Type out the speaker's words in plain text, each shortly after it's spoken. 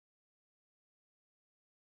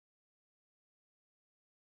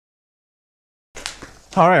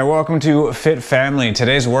All right, welcome to Fit Family.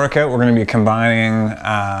 Today's workout, we're going to be combining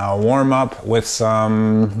warm-up with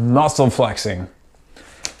some muscle flexing.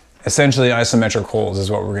 Essentially, isometric holds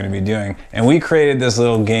is what we're going to be doing. And we created this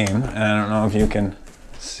little game, and I don't know if you can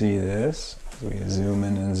see this. We zoom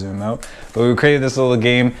in and zoom out. But we created this little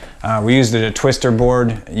game. We used a twister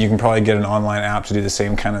board. You can probably get an online app to do the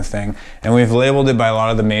same kind of thing. And we've labeled it by a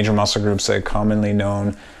lot of the major muscle groups that are commonly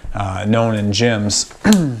known in gyms.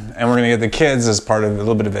 And we're going to get the kids, as part of a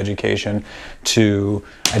little bit of education, to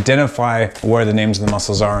identify where the names of the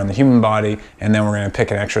muscles are in the human body, and then we're going to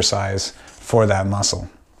pick an exercise for that muscle.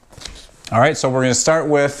 All right, so we're going to start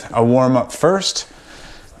with a warm-up first.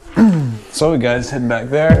 So we guys head back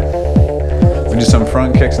there. We do some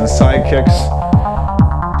front kicks and side kicks.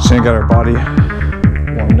 So we got our body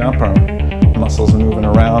warmed up, our muscles moving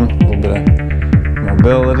around, a little bit of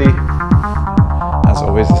mobility. As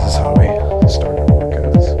always, this is how we start our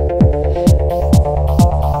workouts.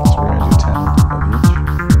 So we're going to do 10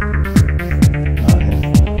 of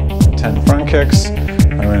each. 10 front kicks.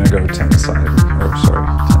 And we're going to go 10 side, 10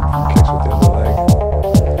 front kicks with the other leg.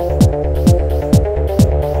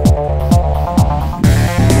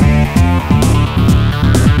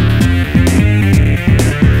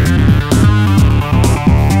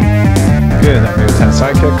 Good, then we do 10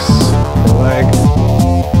 side kicks per leg.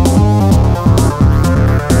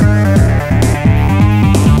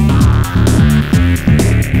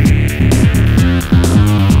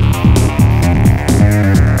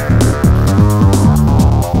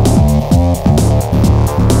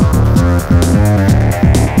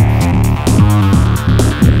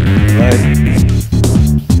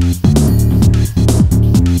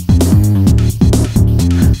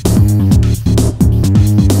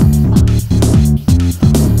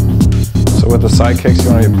 With the side kicks, you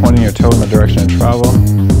want to be pointing your toe in the direction of travel.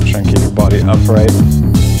 Try and keep your body upright.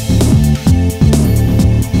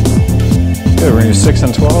 Good, we're going to do 6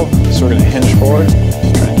 and 12. So we're going to hinge forward.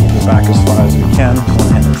 Try and keep the back as far as we can.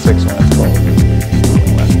 One hand at 6, one at 12.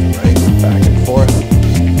 Left and right, back and forth.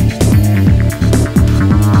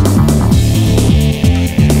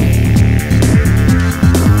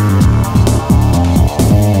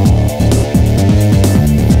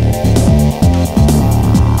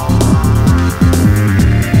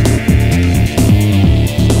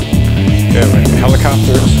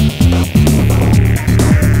 Helicopters.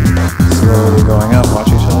 Slowly going up, watch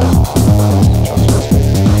each other.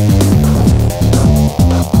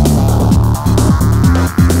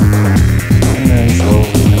 And then slowly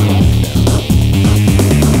coming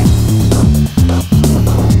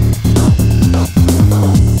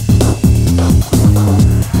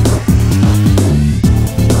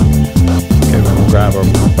Okay, we're going to grab our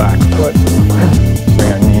back foot, bring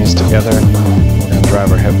our knees together. We're going to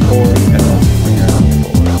drive our hip forward and then bring our knee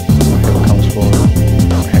forward. So hip comes forward,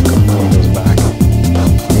 our hip knee goes back,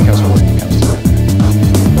 knee comes forward, knee comes together.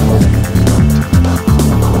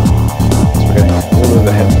 So we're getting a little bit of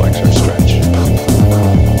the hip flexor stretch.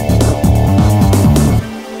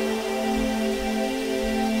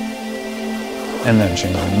 And then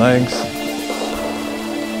changing legs.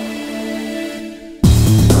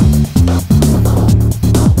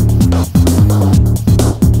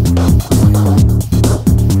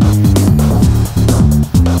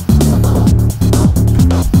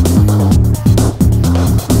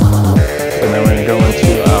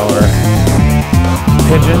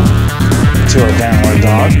 To our downward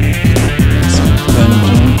dog. So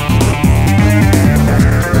bending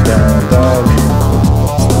to the downward dog.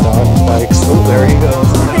 So the dog bikes. Oh, there he goes.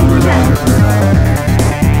 Downward dog.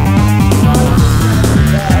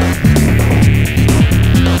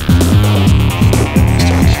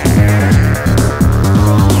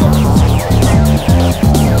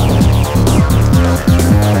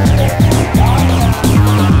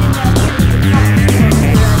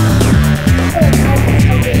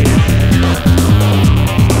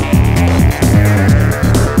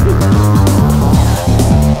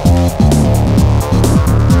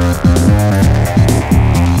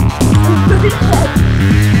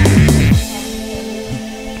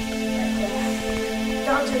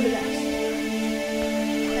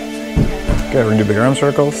 Good, we're going to do big arm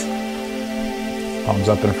circles. Palms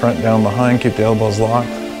up in front, down behind, keep the elbows locked.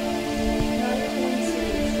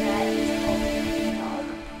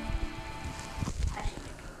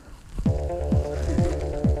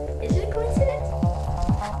 Is it a coincidence?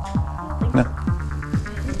 No.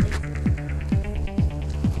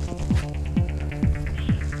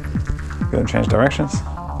 Good, change directions.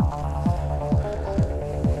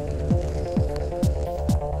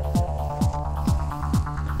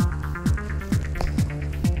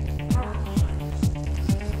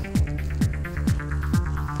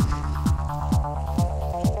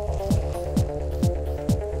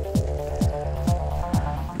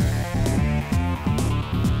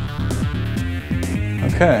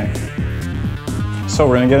 Okay. So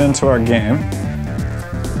we're gonna get into our game.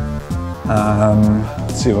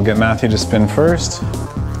 Let's see, we'll get Matthew to spin first.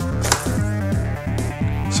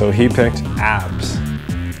 So he picked abs.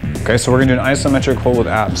 Okay, so we're gonna do an isometric hold with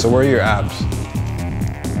abs. So where are your abs?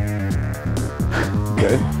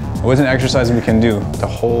 Good. What's an exercise we can do to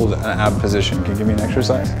hold an ab position? Can you give me an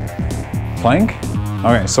exercise? Plank?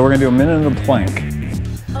 Okay, so we're gonna do a minute of plank.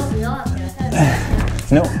 Oh, we all have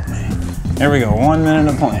to. No. There we go, 1 minute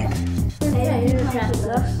of plank. Yeah, you're gonna practice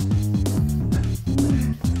us.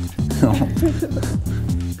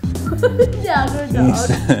 Downward dog.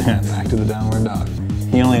 Yeah, back to the downward dog.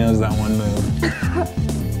 He only knows that one move.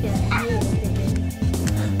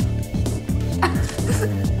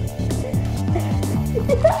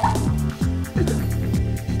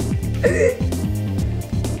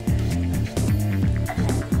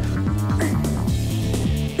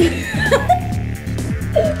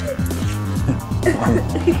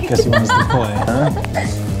 Guess he wants to play, huh?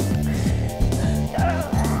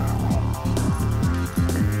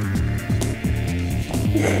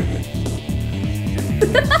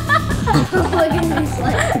 Look at me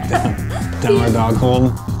slide. Downward dog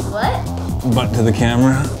hold. What? Butt to the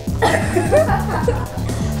camera.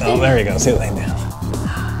 Oh, there you go. See, laying down.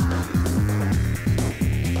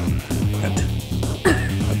 Good.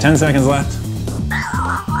 10 seconds left.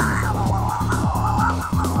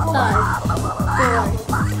 5,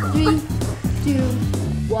 4, 3, 2,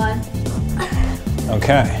 1.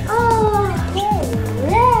 Okay. Oh,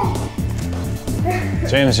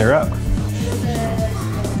 James, you're up.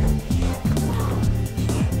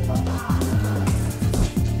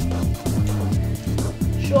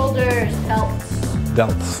 Shoulders, delts.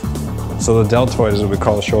 Delts. So the deltoid is what we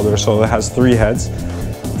call the shoulder. So it has 3 heads,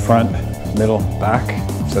 front, middle, back.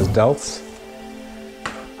 It says delts.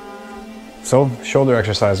 So shoulder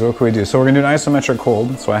exercise, what can we do? So we're gonna do an isometric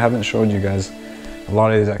hold. So I haven't showed you guys a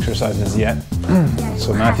lot of these exercises yet.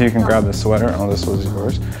 So Matthew, you can grab the sweater. Oh, this was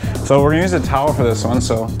yours. So we're gonna use a towel for this one.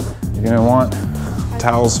 So you're gonna want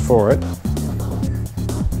towels for it.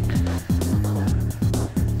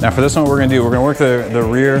 Now for this one, what we're gonna do, we're gonna work the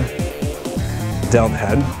rear delt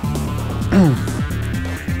head.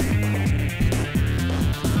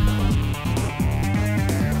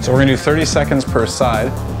 So we're gonna do 30 seconds per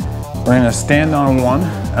side. We're gonna stand on one,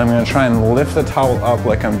 and I'm gonna try and lift the towel up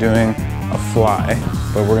like I'm doing a fly,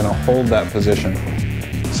 but we're gonna hold that position.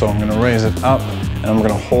 So I'm gonna raise it up, and I'm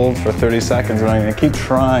gonna hold for 30 seconds, and I'm gonna keep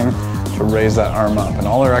trying to raise that arm up. And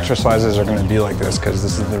all our exercises are gonna be like this, because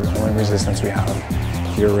this is the only resistance we have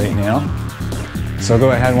here right now. So go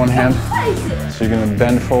ahead, one hand. So you're gonna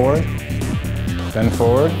bend forward,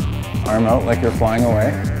 arm out like you're flying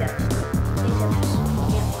away.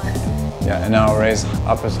 Yeah, and now raise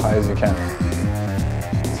up as high as you can.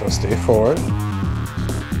 So stay forward,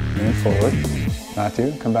 lean forward.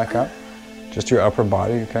 Matthew, come back up. Just your upper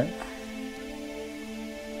body, okay?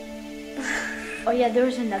 Oh yeah, there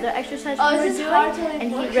was another exercise we were doing,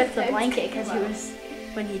 and he ripped the blanket because he was,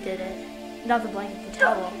 when he did it. Not the blanket, the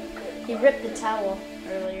towel. He ripped the towel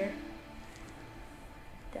earlier.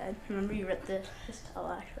 Dad, remember you ripped his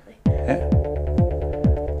towel actually. Yeah.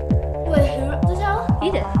 Wait, who ripped the towel? He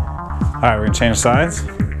did. All right, we're gonna change sides.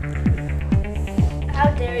 How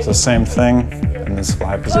dare you? It's the same thing in this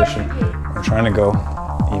fly position. We're trying to go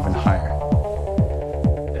even higher.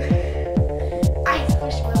 I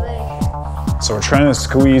pushed my leg. So we're trying to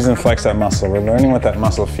squeeze and flex that muscle. We're learning what that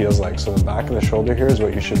muscle feels like. So the back of the shoulder here is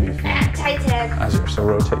what you should be feeling. Tighten. So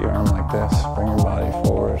rotate your arm like this, bring your body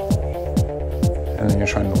forward, and then you're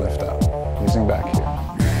trying to lift up, using back here.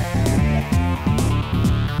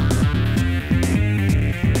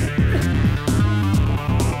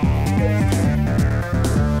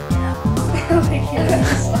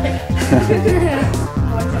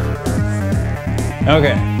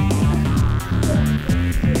 Okay.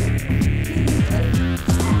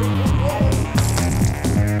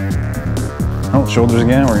 Oh, shoulders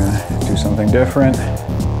again. We're gonna do something different.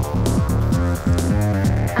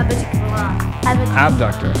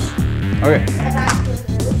 Abductors. Okay.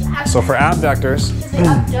 So for abductors,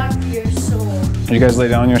 Abduct your soul. you guys lay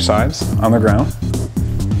down on your sides on the ground.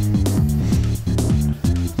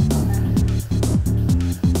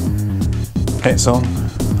 Okay, so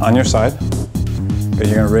on your side, okay,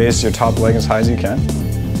 you're gonna raise your top leg as high as you can.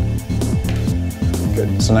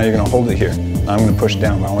 Good. So now you're gonna hold it here. I'm gonna push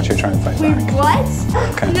down, but I want you to try and fight back. What?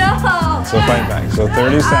 Okay. No. So fight back. So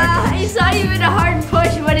 30 seconds. It's not even a hard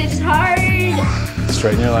push, but it's hard.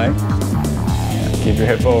 Straighten your leg. Yeah, keep your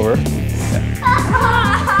hip over. Yeah.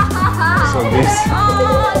 So these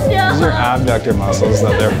are abductor muscles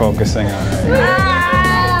that they're focusing on.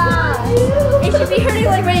 It should be hurting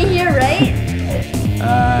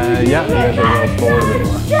Yeah, you have to go forward a bit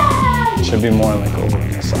more. It should be more like over on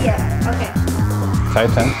this side. Yeah, okay. Tight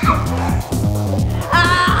then.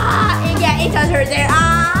 Yeah, it does hurt there.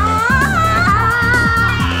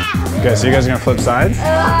 Okay, so you guys are gonna flip sides?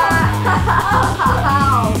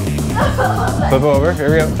 Flip over, here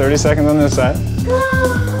we go, 30 seconds on this side.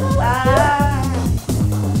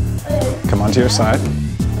 Come onto your side.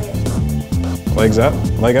 Legs up,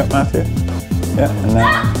 leg up, Matthew. Yeah, and then.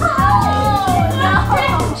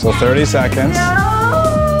 So 30 seconds.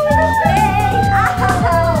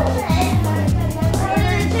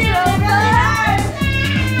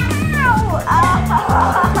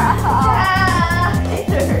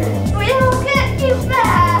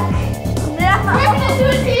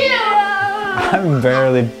 I'm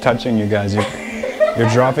barely touching you guys. You're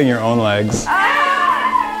dropping your own legs. Come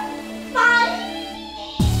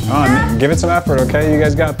on, give it some effort, okay? You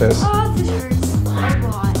guys got this. Oh, this hurts.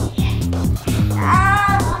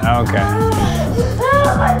 Okay.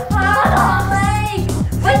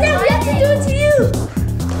 But now we have to do it to you.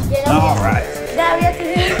 All right. Now we have to do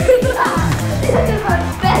it.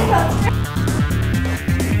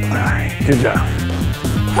 All right, good job.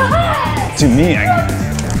 To me, I guess.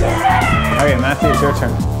 Okay, Matthew, it's your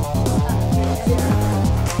turn.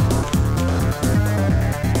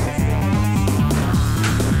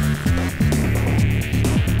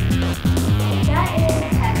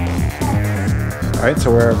 All right,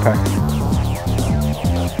 so where are Pecs?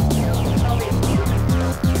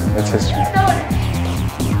 It's his turn.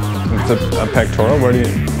 It's a pectoral. Where do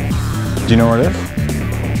you know where it is?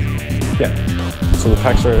 Yeah. So the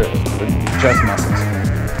pecs are the chest muscles.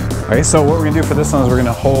 Okay, so what we're gonna do for this one is we're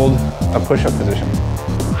gonna hold a push-up position,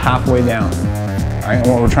 halfway down. All right, and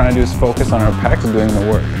what we're trying to do is focus on our pecs doing the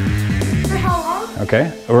work. For how long?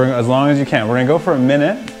 Okay, as long as you can. We're gonna go for a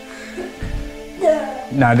minute.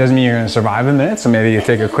 Now, it doesn't mean you're gonna survive a minute, so maybe you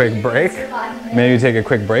take a quick break. Maybe you take a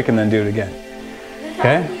quick break and then do it again.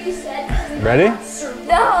 Okay? Ready?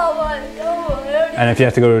 No. And if you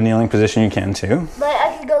have to go to a kneeling position, you can too. But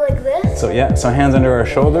I can go like this? So yeah, so hands under our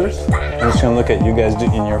shoulders. I'm just gonna look at you guys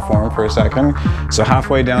in your form for a second. So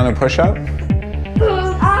halfway down a push-up. No,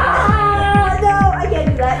 I can't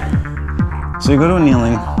do that. So you go to a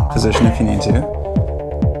kneeling position if you need to.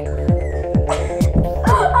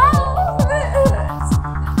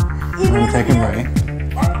 We're gonna take a break.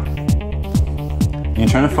 You're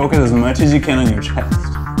trying to focus as much as you can on your chest.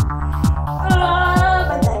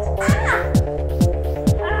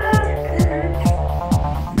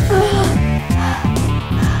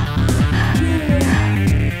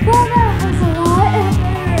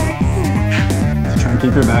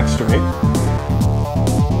 Keep your back straight.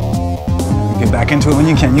 Get back into it when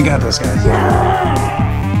you can. You got this, guys.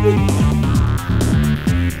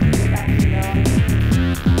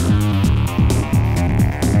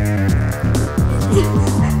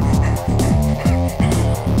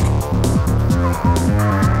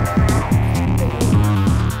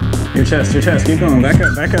 Your chest. Keep going. Back up.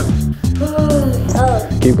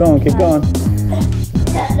 Keep going.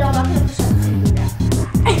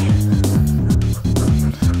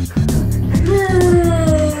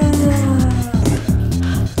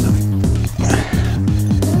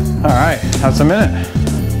 All right, that's a minute.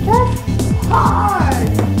 That's hard.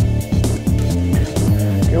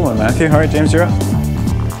 Good one, Matthew. All right, James, you're up.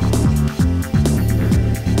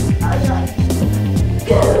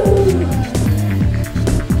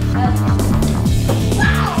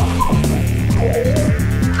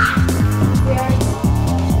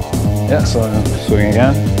 Yeah, so swing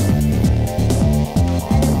again.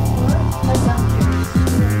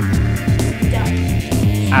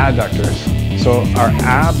 Adductors. So our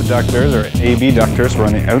abductors or abductors were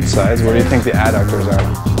on the outsides. Where do you think the adductors are?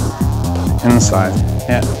 Inside.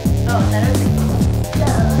 Yeah.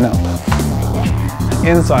 No.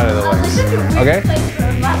 Inside of the legs. Okay?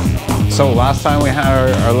 So last time we had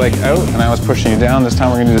our leg out and I was pushing you down. This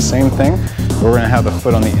time we're gonna do the same thing. But we're gonna have the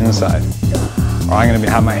foot on the inside. Or I'm gonna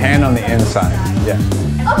have my hand on the inside. Yeah.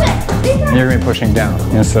 Okay. And you're gonna be pushing down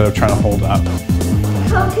instead of trying to hold up.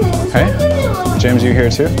 Okay? James, you here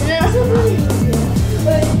too?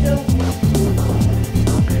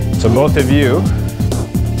 So both of you,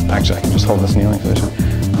 actually I can just hold this kneeling position.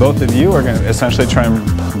 Both of you are going to essentially try and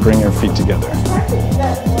bring your feet together.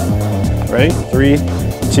 Ready? 3,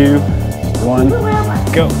 2, 1,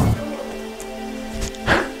 go.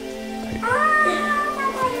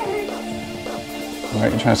 All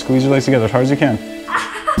right, you're trying to squeeze your legs together as hard as you can.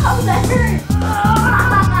 Ow, that hurt.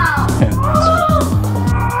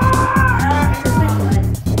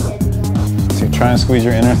 So you're trying to squeeze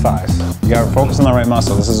your inner thighs. You got to focus on the right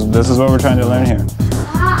muscle. This is what we're trying to learn here.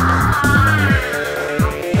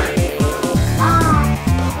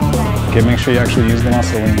 Okay, make sure you actually use the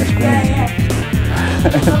muscle when you're squeezing.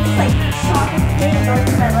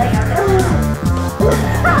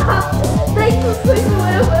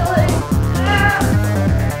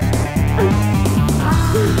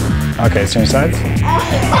 Okay, turn sides.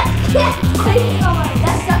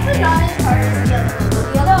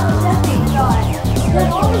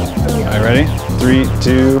 Alright, ready? 3,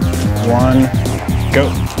 2, 1, go.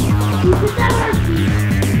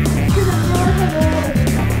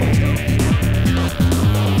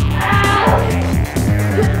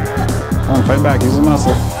 Come on, fight back, use the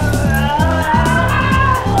muscle.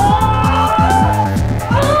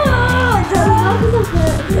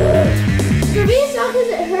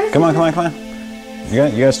 Come on, come on, come on. You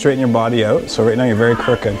gotta straighten your body out. So right now you're very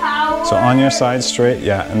crooked. So on your side, straight,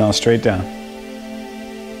 yeah, and now straight down.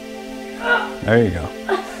 There you go.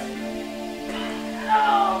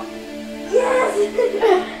 Yes!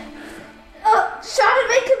 Try to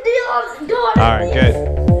make a deal on the door. Alright, good.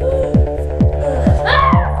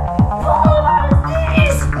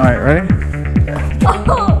 Alright, ready?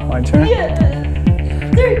 My turn?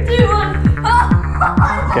 3, 2, 1.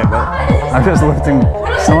 Okay, but I'm just lifting.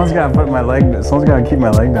 Someone's gotta put my leg, someone's gotta keep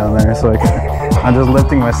my leg down there so I'm just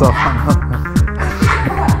lifting myself up.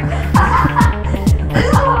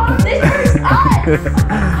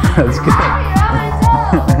 That's good.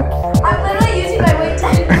 I'm literally using my weight to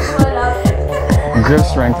pull it up. Grip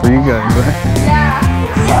strength for you guys.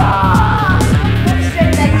 Yeah. Grip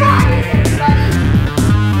strength, everybody.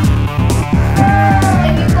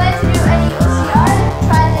 If you plan to do any OCR,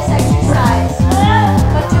 try this exercise.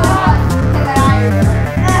 But do it on him and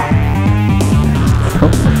I.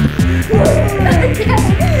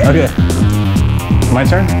 Okay. My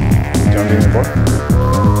turn? Do you want to do the board?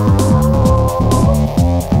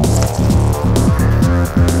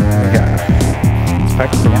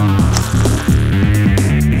 Pecs again.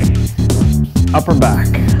 Upper back.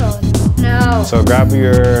 Oh, no. So grab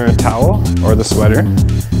your towel or the sweater.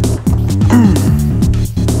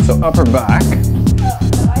 So upper back.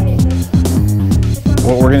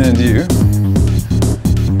 What we're gonna do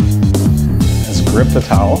is grip the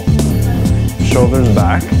towel, shoulders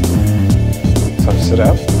back. So sit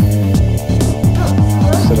up.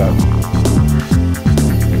 Sit up.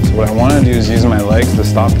 So what I want to do is use my legs to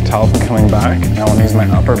stop the towel from coming back, and I want to use my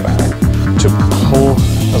upper back to pull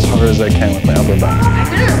as hard as I can with my upper back. I'm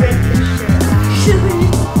gonna rip this shit.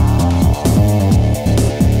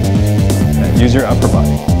 Use your upper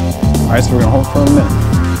body. Alright, so we're gonna hold for a minute.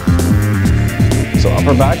 So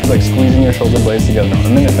upper back is like squeezing your shoulder blades together. No, a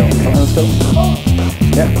minute though. Come on, let's go.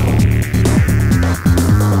 Yeah.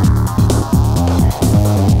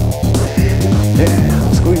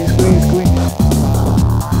 Yeah, squeeze, squeeze, squeeze.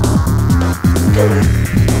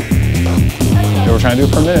 Yeah, we're trying to do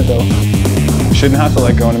it for a minute though. You shouldn't have to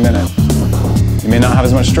let go in a minute. You may not have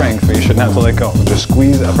as much strength, but you shouldn't have to let go. Just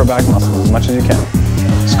squeeze the upper back muscles as much as you can.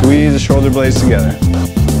 Squeeze the shoulder blades together.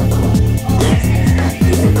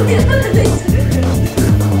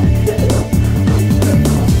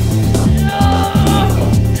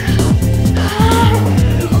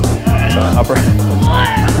 So upper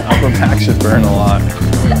back should burn a lot.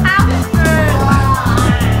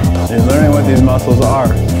 You're learning what these muscles are.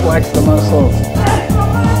 Flex the muscles.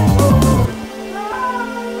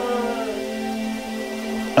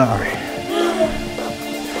 Alright.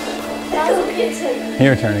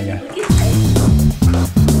 Your turn again.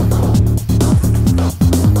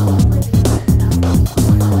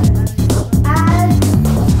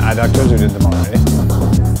 Adductors, we did them already.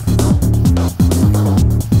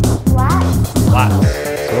 Lats.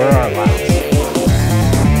 So where are our lats?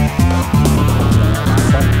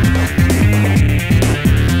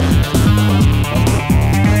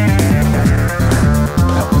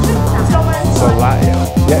 So lat,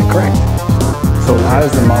 yeah, correct. So lat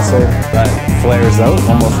is the muscle that flares out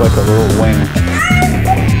almost like a little wing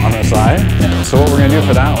on the side. Yeah. So what we're gonna do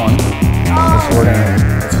for that one is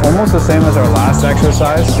it's almost the same as our last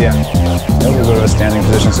exercise. Yeah. We'll go to a standing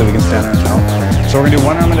position so we can stand on our towel. So we're gonna do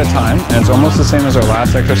one arm at a time, and it's almost the same as our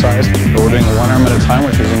last exercise, but we're doing one arm at a time,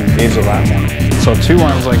 which is engage the lat one. So two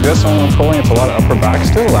arms like this, when we're pulling, it's a lot of upper back,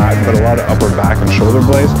 still lat, but a lot of upper back and shoulder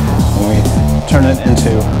blades. When we turn it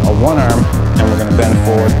into a one arm, and we're gonna bend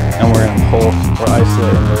forward, and we're gonna pull or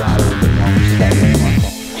isolate the lat a little bit more, which is that wing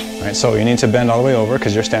muscle. All right, so you need to bend all the way over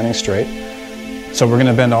because you're standing straight. So we're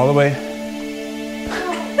gonna bend all the way.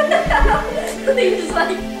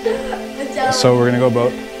 So we're gonna go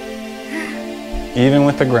about even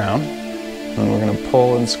with the ground, and we're gonna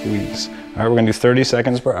pull and squeeze. All right, we're gonna do 30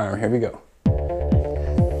 seconds per arm. Here we go.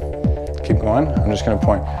 keep going. I'm just gonna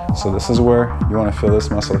point. So this is where you wanna feel this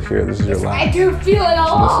muscle here. This is your lat. I do feel it a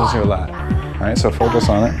lot. So this is your lat. All right, so focus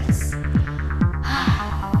on it.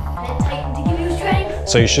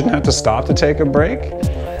 So you shouldn't have to stop to take a break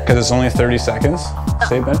because it's only 30 seconds.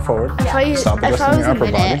 Stay bent forward. Stop adjusting your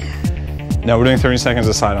upper body. No, we're doing 30 seconds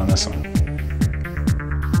aside on this one.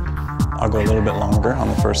 I'll go a little bit longer on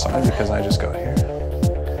the first side because I just got here.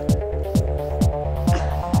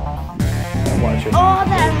 Watch it. Oh,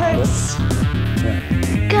 that hurts. Yeah.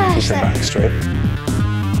 Gosh, Keep your back straight. You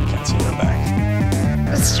can't see your back.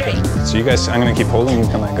 That's straight. So you guys, I'm gonna keep holding. You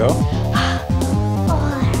can let go.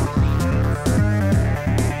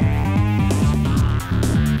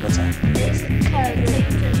 What's that?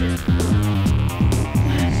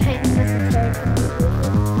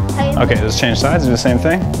 Okay, let's change sides. Do the same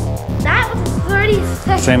thing. That was 30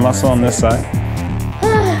 seconds. Same muscle on this side.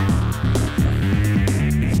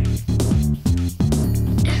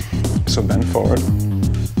 So bend forward,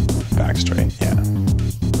 back straight, yeah.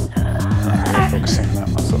 And I'm focusing on that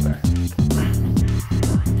muscle there.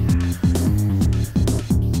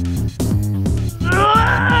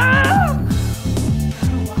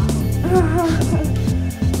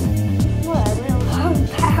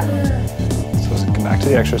 So come back to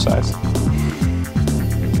the exercise. A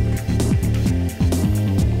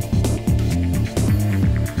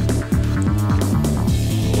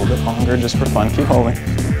little bit longer just for fun, keep holding.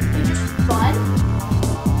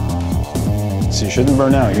 So you shouldn't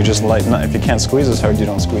burn out, you just lighten up. If you can't squeeze as hard, you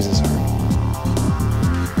don't squeeze as hard.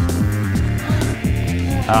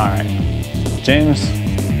 All right, James.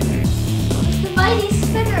 The mighty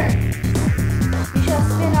spinner. You shall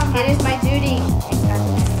spin on it is my duty.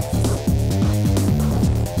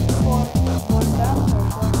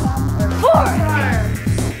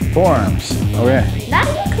 Forearms, okay. Not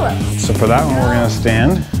even close. So for that one, we're gonna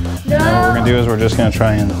stand. No. And what we're gonna do is we're just gonna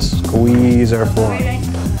try and squeeze our forearm.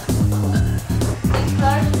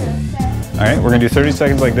 All right, we're gonna do 30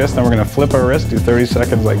 seconds like this, then we're gonna flip our wrist, do 30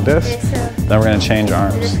 seconds like this, then we're gonna change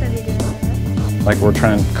arms. Like we're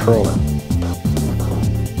trying to curl it.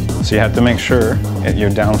 So you have to make sure you're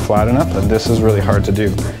down flat enough, but this is really hard to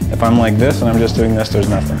do. If I'm like this and I'm just doing this, there's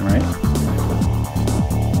nothing, right?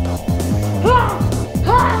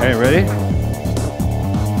 Okay, ready?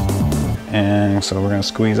 And so we're gonna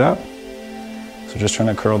squeeze up. So just trying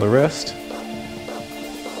to curl the wrist.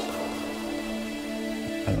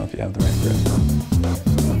 I don't know if you have the right grip.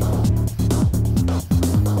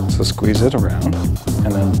 So squeeze it around,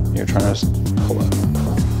 and then you're trying to pull it.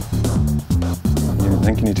 I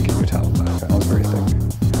think you need to get your towel back. That one's very thick.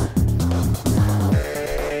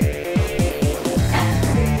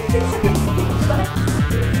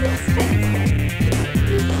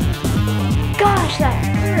 Gosh, that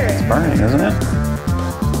hurts. It's burning, isn't it?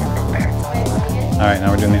 All right, now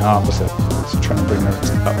we're doing the opposite. So trying to bring the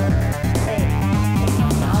wrist up.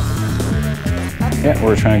 Yeah,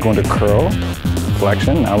 we're trying to go into curl,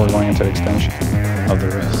 flexion. Now we're going into extension of the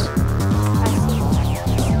wrist.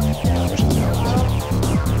 Which is the opposite.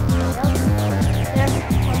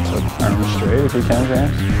 So arms straight if you can,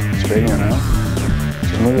 James. Straighten your arm.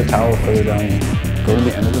 Just move the towel further down. Go to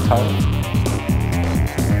the end of the towel.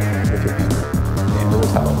 With your hand. The end of the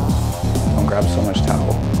towel. Don't grab so much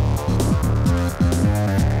towel.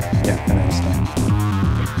 Yeah, and then stand.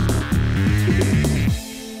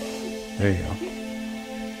 There you go.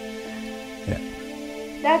 Yeah.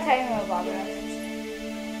 That's how you know about it.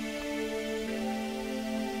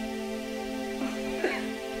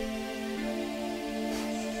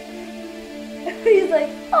 He's like,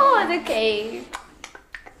 oh, the cave.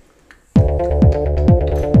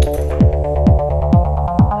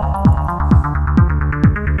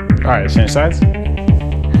 All right, change sides.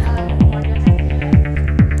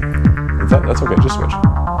 That's okay, just switch.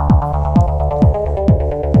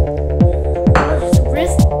 His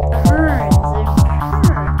wrist burns.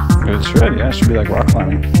 It should, yeah, it should be like rock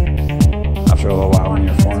climbing. After a little while when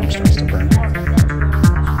your forearm starts to burn.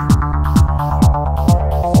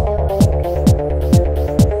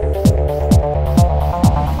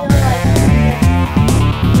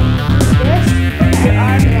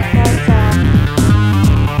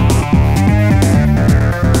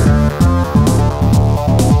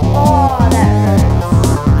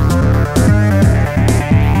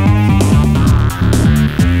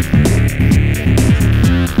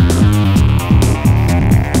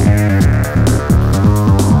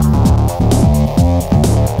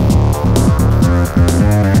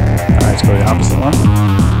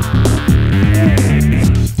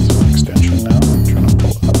 Extension now, trying to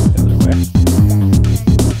pull up the other way.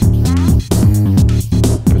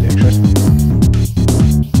 For the exercise.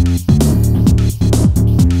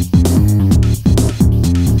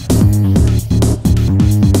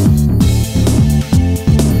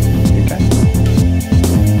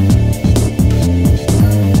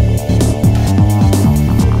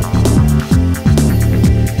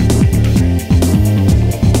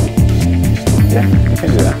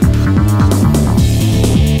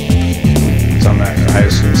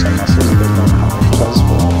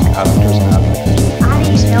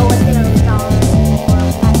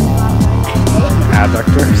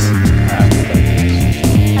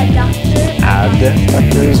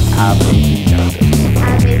 Adductors, abductors.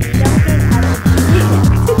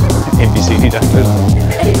 ABCD ductors.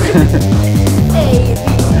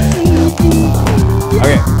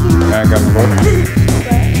 Okay, grab the board.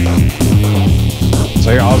 So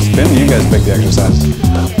here, I'll spin, you guys pick the exercise.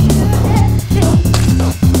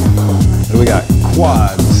 What do we got?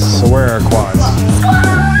 Quads. So where are our quads?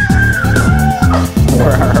 Where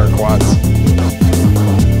are our quads?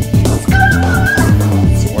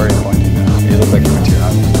 Where are you pointing now? You look like you went to your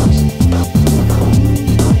abdomen.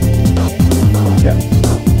 Yeah.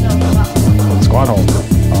 Squat hold.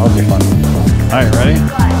 Oh, that'll be fun. Alright, ready?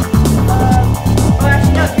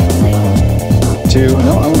 2.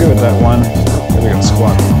 No, I'm good with that 1. Here we go,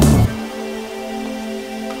 squat.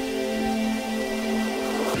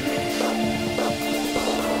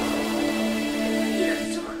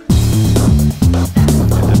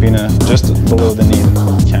 Davina, just below the knee.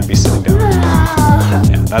 Can't be sitting down.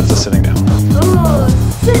 Yeah, that's the sitting down.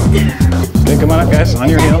 Okay, come on up, guys. On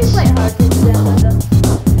your heels.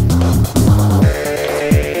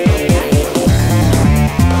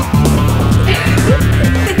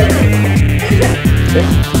 Okay,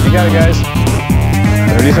 you got it, guys.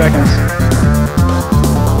 30 seconds.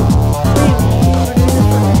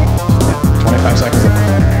 25 seconds left.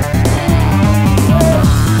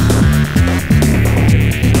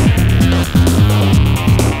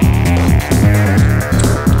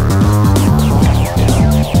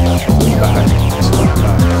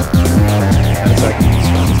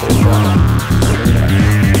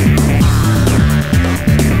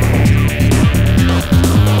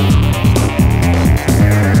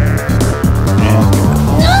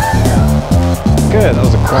 Good, that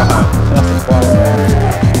was a quad. That's a quad, man.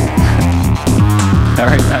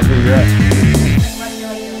 Alright, Matthew, you're up.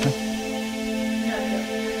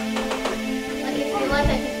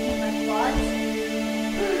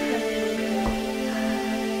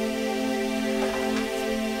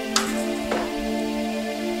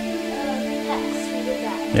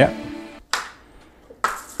 Yeah.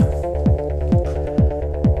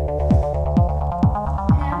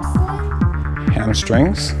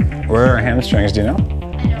 Hamstrings. Where are hamstrings? Do you know? I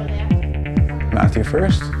know there. Matthew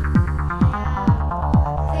first.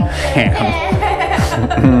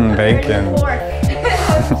 Ham. Bacon. They're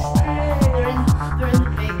in the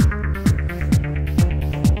bacon.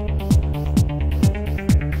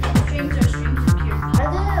 Strings are strings of cute. Are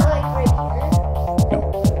they like right here? No.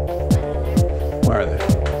 Where are they?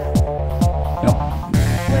 No.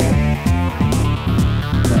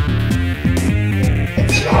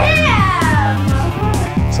 It's a ham!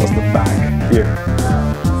 So it's the back here.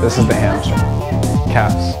 This is the hamstring.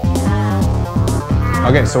 Calves.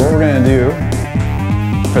 Okay, so what we're gonna do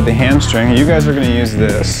for the hamstring, you guys are gonna use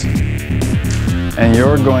this, and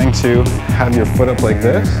you're going to have your foot up like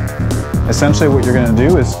this. Essentially what you're gonna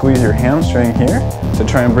do is squeeze your hamstring here to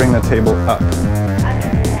try and bring the table up.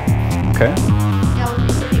 Okay?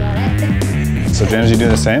 So James, you do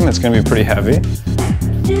the same. It's gonna be pretty heavy.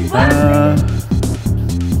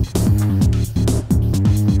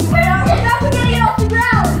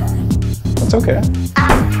 It's okay.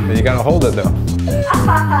 But you gotta hold it though. Let's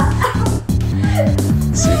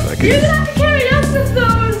see if I can. You just have to carry us with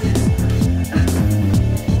those.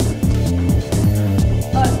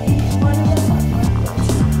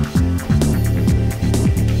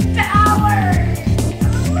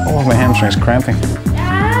 Oh, my hamstring's cramping.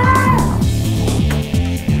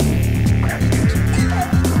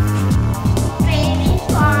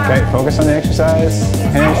 Okay, focus on the exercise.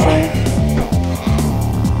 Hamstring.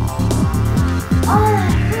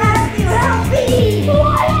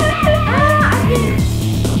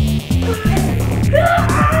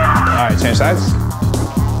 Alright, change sides.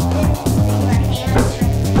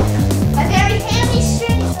 My very hammy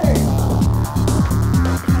strings hurt.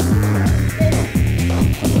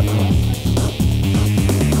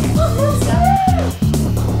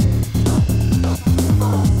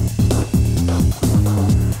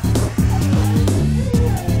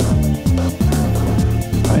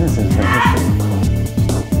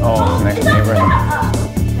 Oh, next neighbor.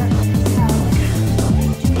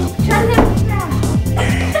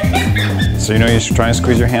 So you know you should try and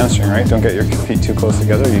squeeze your hamstring, right? Don't get your feet too close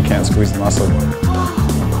together. You can't squeeze the muscle.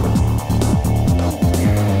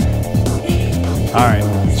 All right,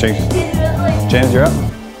 James, you're up.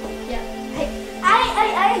 Yeah. I.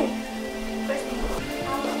 First thing.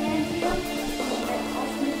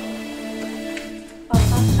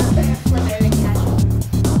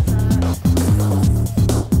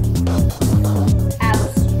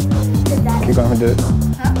 Keep going, we did it.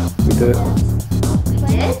 Huh? We did it. We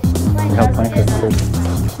did? We held plank with the first.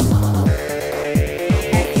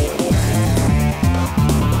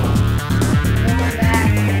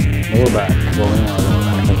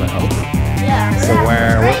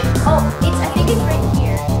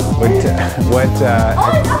 What It's up.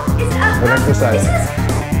 what exercise?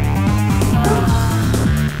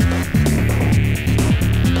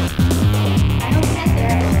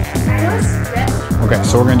 Okay,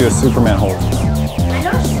 so we're gonna do a Superman hold.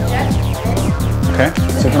 Okay,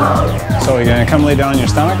 Superman. So you're gonna come lay down on your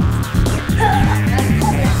stomach,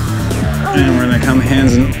 and we're gonna come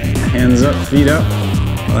hands up, feet up,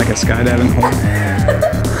 like a skydiving hold.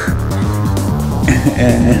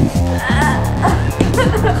 And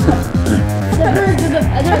The birds and the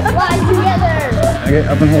feathers fly together. okay,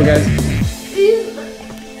 up and hold, guys.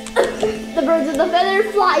 The birds and the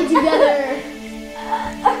feathers fly together.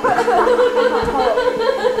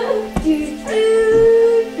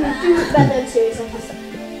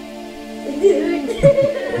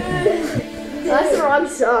 That's the wrong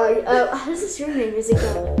song. How does the Superman music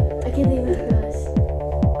go? I can't think of it goes.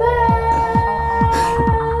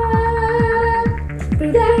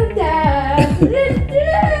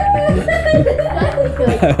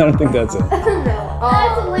 I don't think that's it. No.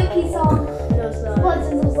 That's a Linky song. No, it's not. What's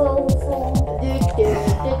in the soul song?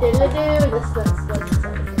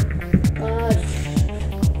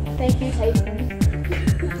 Thank you, Tyson.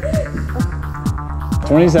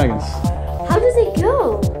 20 seconds. How does it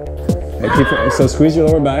go? Hey, so squeeze your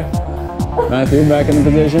lower back. Matthew, back in the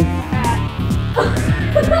position.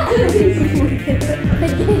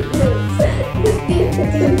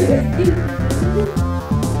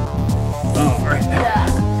 Oh, right there.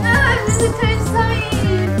 I'm just a tiny tummy.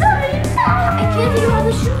 I can't think of how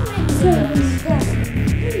the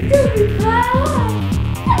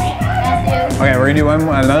Okay, we're gonna do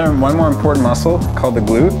one more important muscle called the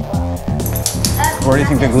glute. Where do you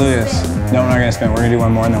think the glute is? No, we're not gonna spin. We're gonna do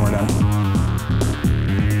one more and then we're done.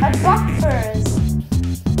 Abductors.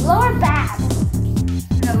 Lower back.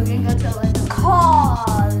 No, we're gonna go to like the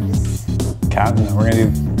calves. Calves? No, we're gonna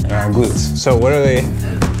do glutes. So what are they?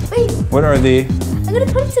 Wait, What are the? I'm gonna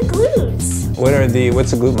put it to glutes.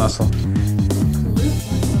 What's the glute muscle?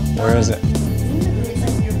 Where is it? It's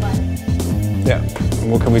like your butt. Yeah.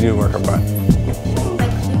 What can we do to work our butt?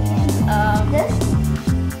 This?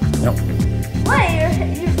 Nope. Wait, your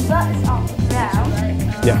butt is on the ground.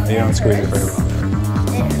 Yeah, you don't squeeze it very well.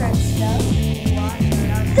 It hurts though.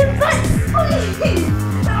 The butt!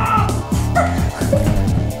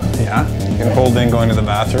 Yeah. You can hold in going to the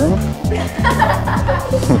bathroom.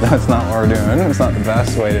 That's not what we're doing. It's not the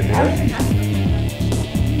best way to do it.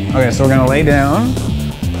 Okay, so we're gonna lay down.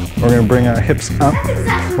 We're gonna bring our hips up.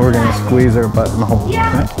 We're gonna squeeze our butt and hold.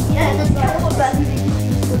 Yeah. Okay? Yeah, that's the whole butt.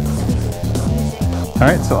 All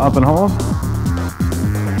right, so up and hold.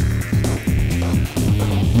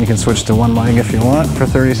 You can switch to one leg if you want for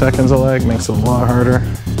 30 seconds a leg. Makes it a lot harder.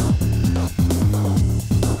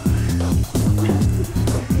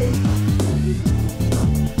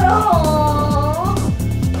 Oh.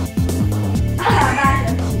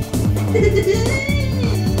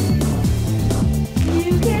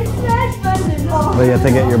 You can smash buttons. But you have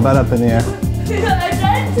to get your butt up in the air. I'm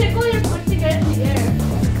trying to tickle your foot to get in the air.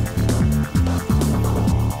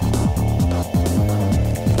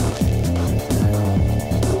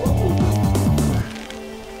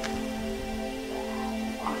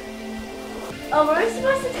 Oh, we're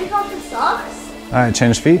supposed to take off the socks? All right,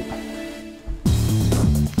 change feet.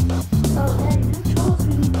 Oh, Daddy, who told us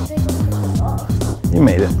we need to take off the socks? You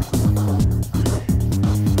made it.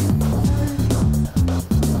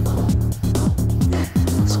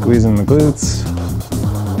 Squeezing the glutes.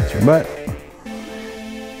 That's your butt.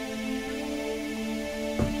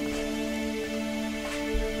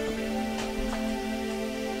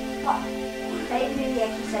 They do the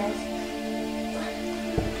exercise.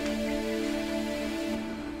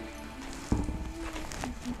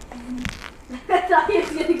 I thought he was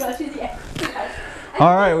going to go to the exercise.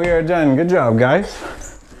 All right, we are done. Good job, guys.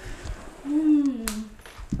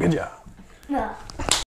 Good job. No.